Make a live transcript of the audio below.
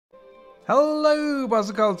Hello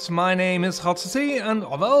bicycles, my name is Hatsasi and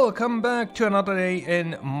welcome back to another day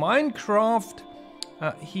in Minecraft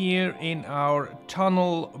here in our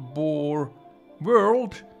tunnel bore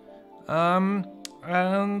world.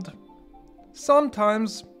 And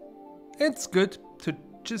sometimes it's good to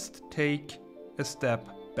just take a step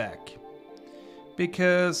back,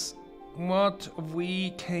 because what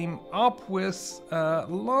we came up with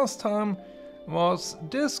last time was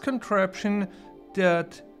this contraption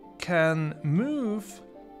that can move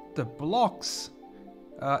the blocks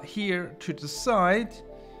here to the side,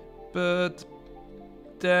 but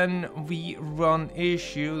then we run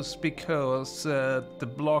issues because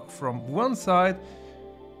the block from one side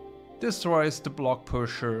destroys the block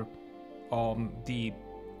pusher on the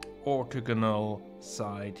orthogonal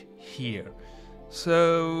side here.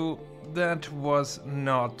 So that was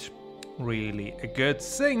not really a good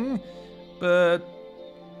thing, but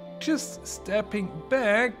just stepping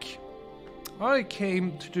back, I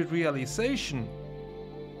came to the realization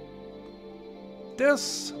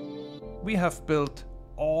this we have built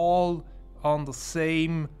all on the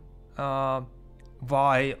same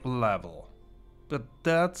Y level, but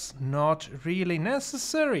that's not really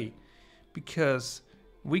necessary, because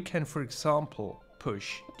we can, for example,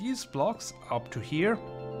 push these blocks up to here,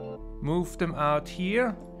 move them out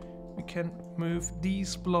here. We can move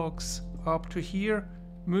these blocks up to here,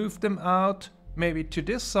 move them out maybe to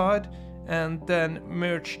this side, and then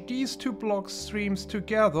merge these two block streams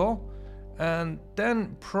together, and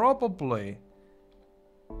then probably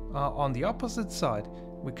on the opposite side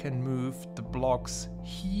we can move the blocks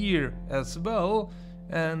here as well,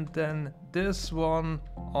 and then this one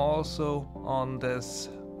also on this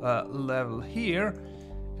level here,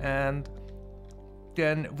 and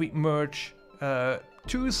then we merge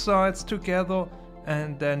two sides together,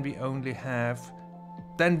 and then we only have,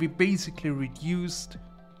 then we basically reduced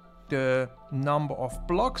the number of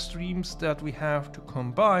block streams that we have to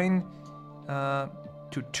combine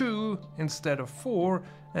to 2 instead of 4,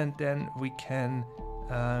 and then we can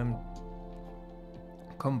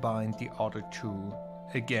combine the other two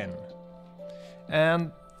again.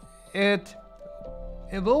 And it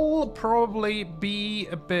will probably be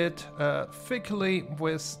a bit fickly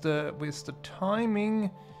with the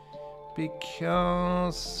timing,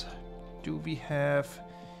 because do we have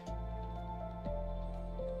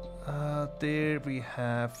there we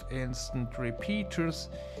have instant repeaters.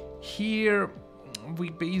 Here we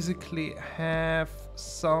basically have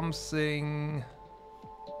something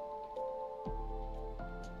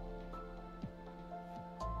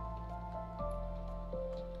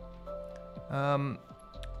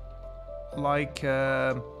like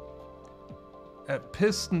a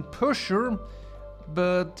piston pusher,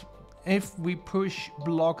 but if we push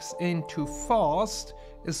blocks in too fast,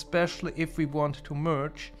 especially if we want to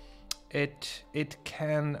merge, it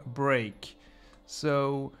can break.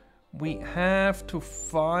 So we have to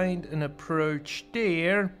find an approach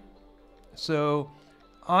there. So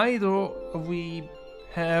either we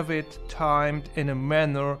have it timed in a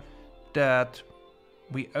manner that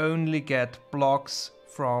we only get blocks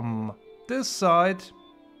from this side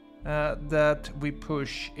that we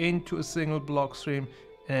push into a single block stream,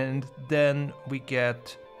 and then we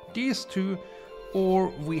get these two, or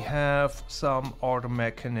we have some other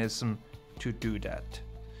mechanism to do that.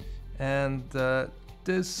 And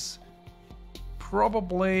this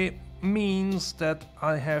probably means that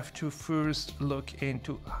I have to first look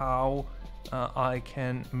into how I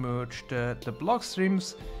can merge the block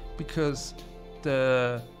streams, because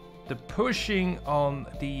the pushing on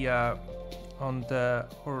the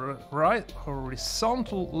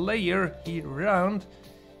horizontal layer here around,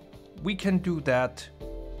 we can do that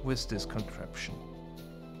with this contraption.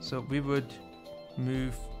 So we would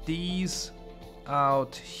move these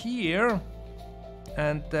out here,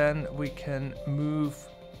 and then we can move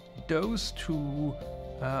those two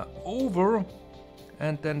over,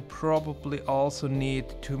 and then probably also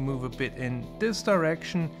need to move a bit in this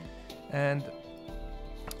direction. And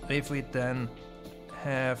if we then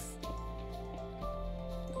have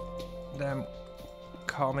them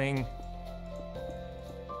coming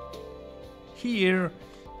here,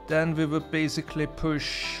 then we would basically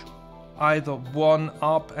push either one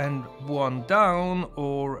up and one down,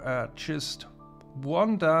 or just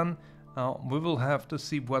one down. We will have to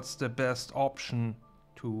see what's the best option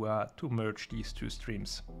to merge these two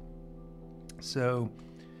streams. So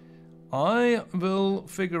I will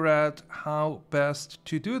figure out how best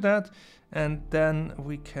to do that, and then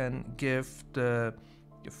we can give the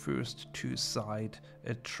first two side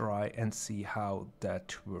a try and see how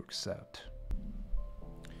that works out.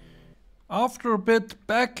 After a bit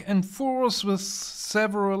back and forth with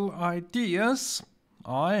several ideas,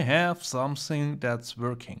 I have something that's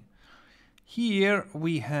working. Here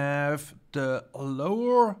we have the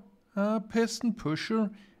lower piston pusher,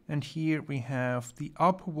 and here we have the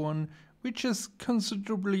upper one, which is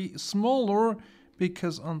considerably smaller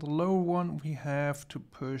because on the lower one we have to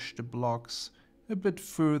push the blocks a bit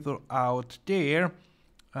further out there,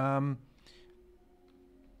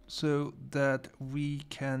 so that we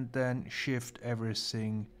can then shift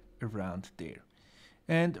everything around there.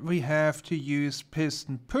 And we have to use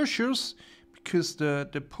piston pushers because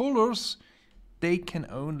the pullers, they can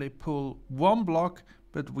only pull one block,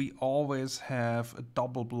 but we always have a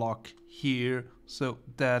double block here, so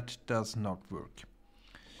that does not work.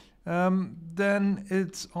 Then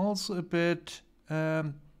it's also a bit,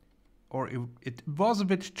 it was a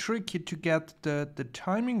bit tricky to get the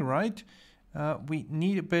timing right. We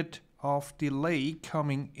need a bit of delay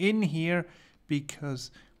coming in here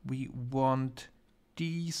because we want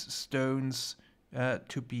these stones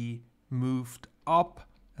to be moved up,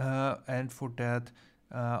 and for that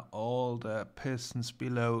all the pistons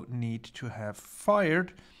below need to have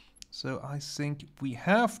fired. So I think we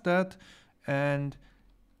have that, and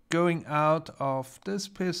going out of this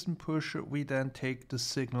piston pusher we then take the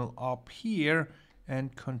signal up here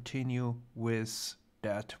and continue with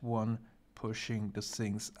that one pushing the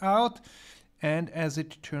things out. And as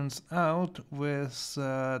it turns out, with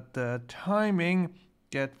the timing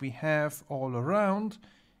that we have all around,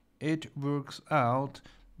 it works out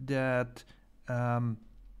that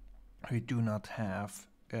we do not have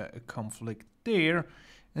a conflict there.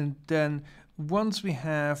 And then once we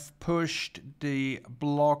have pushed the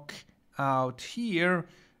block out here,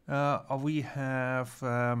 we have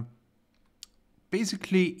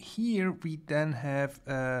basically here we then have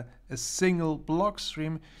a single block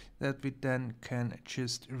stream that we then can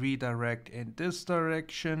just redirect in this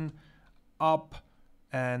direction, up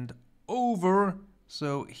and over.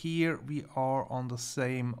 So here we are on the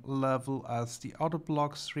same level as the other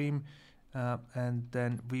block stream, and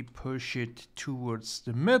then we push it towards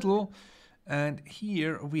the middle. And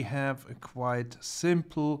here we have a quite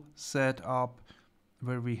simple setup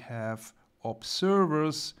where we have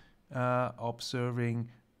observers observing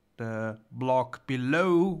the block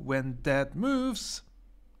below. When that moves,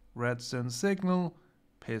 redstone signal,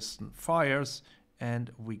 piston fires,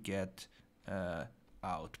 and we get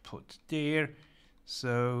output there.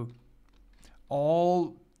 So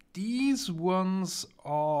all these ones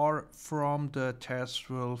are from the test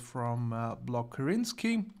rule from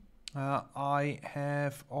Blockerinsky. I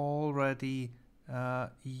have already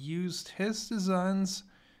used his designs,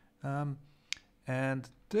 and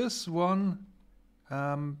this one,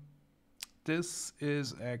 this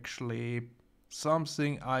is actually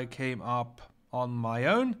something I came up on my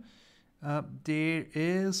own. There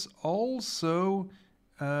is also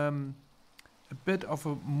a bit of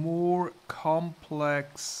a more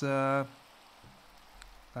complex,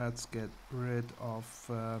 let's get rid of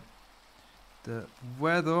the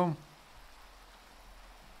weather.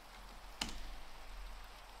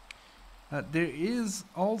 There is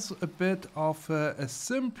also a bit of a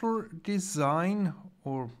simpler design,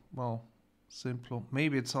 or well, simpler,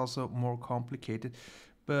 maybe it's also more complicated,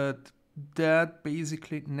 but that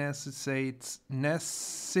basically necessitates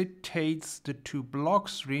the two block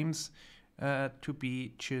streams to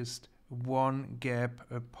be just one gap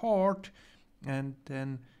apart, and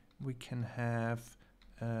then we can have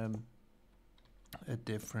a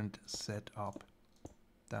different setup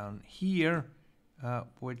down here,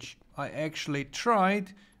 which I actually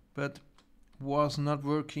tried but was not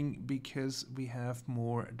working because we have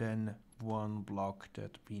more than one block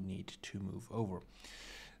that we need to move over.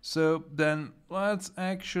 So then let's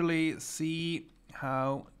actually see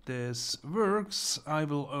how this works. I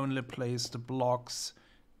will only place the blocks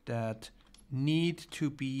that need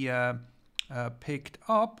to be picked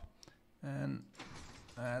up, and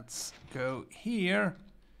let's go here.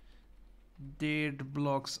 There the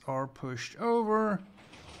blocks are pushed over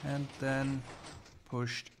and then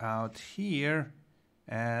pushed out here,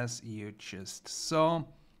 as you just saw.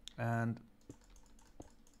 And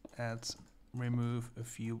let's remove a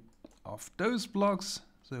few of those blocks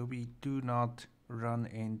so we do not run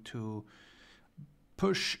into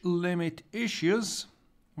push limit issues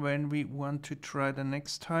when we want to try the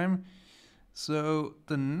next time. So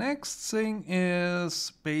the next thing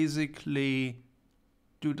is basically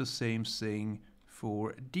do the same thing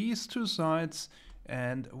for these two sides,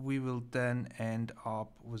 and we will then end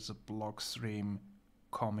up with a block stream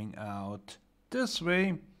coming out this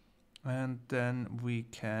way, and then we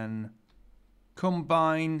can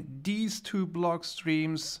combine these two block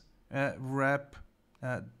streams wrap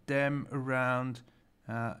them around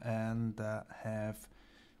and have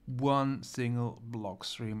one single block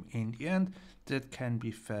stream in the end that can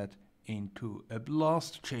be fed into a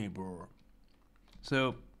blast chamber.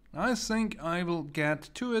 So I think I will get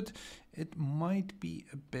to it. It might be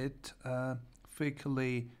a bit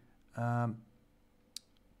thickly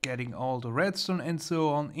getting all the redstone and so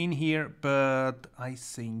on in here, but I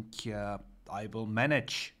think I will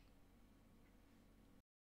manage.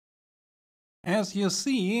 As you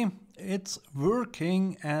see, it's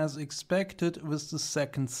working as expected with the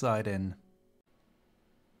second side in.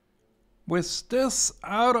 With this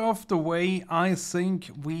out of the way, I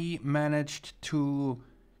think we managed to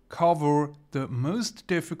cover the most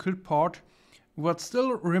difficult part. What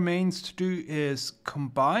still remains to do is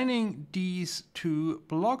combining these two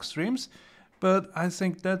block streams, but I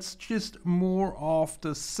think that's just more of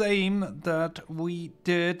the same that we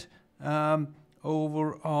did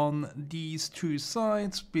over on these two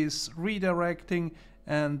sides with redirecting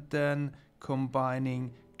and then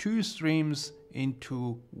combining two streams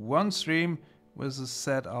into one stream with a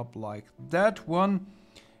setup like that one.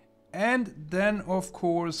 And then of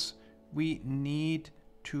course we need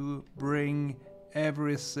to bring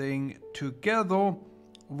everything together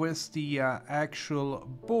with the actual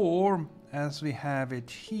bore as we have it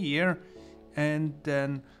here, and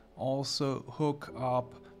then also hook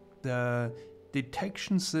up the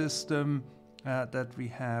detection system that we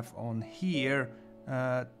have on here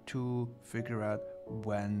to figure out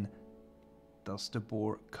when does the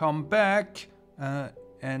bore come back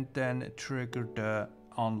and then trigger the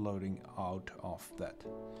unloading out of that.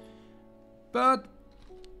 But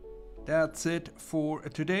that's it for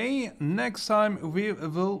today. Next time we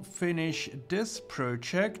will finish this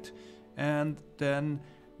project and then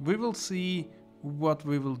we will see what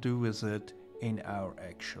we will do with it in our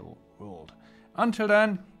actual world. Until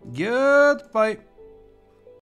then, goodbye.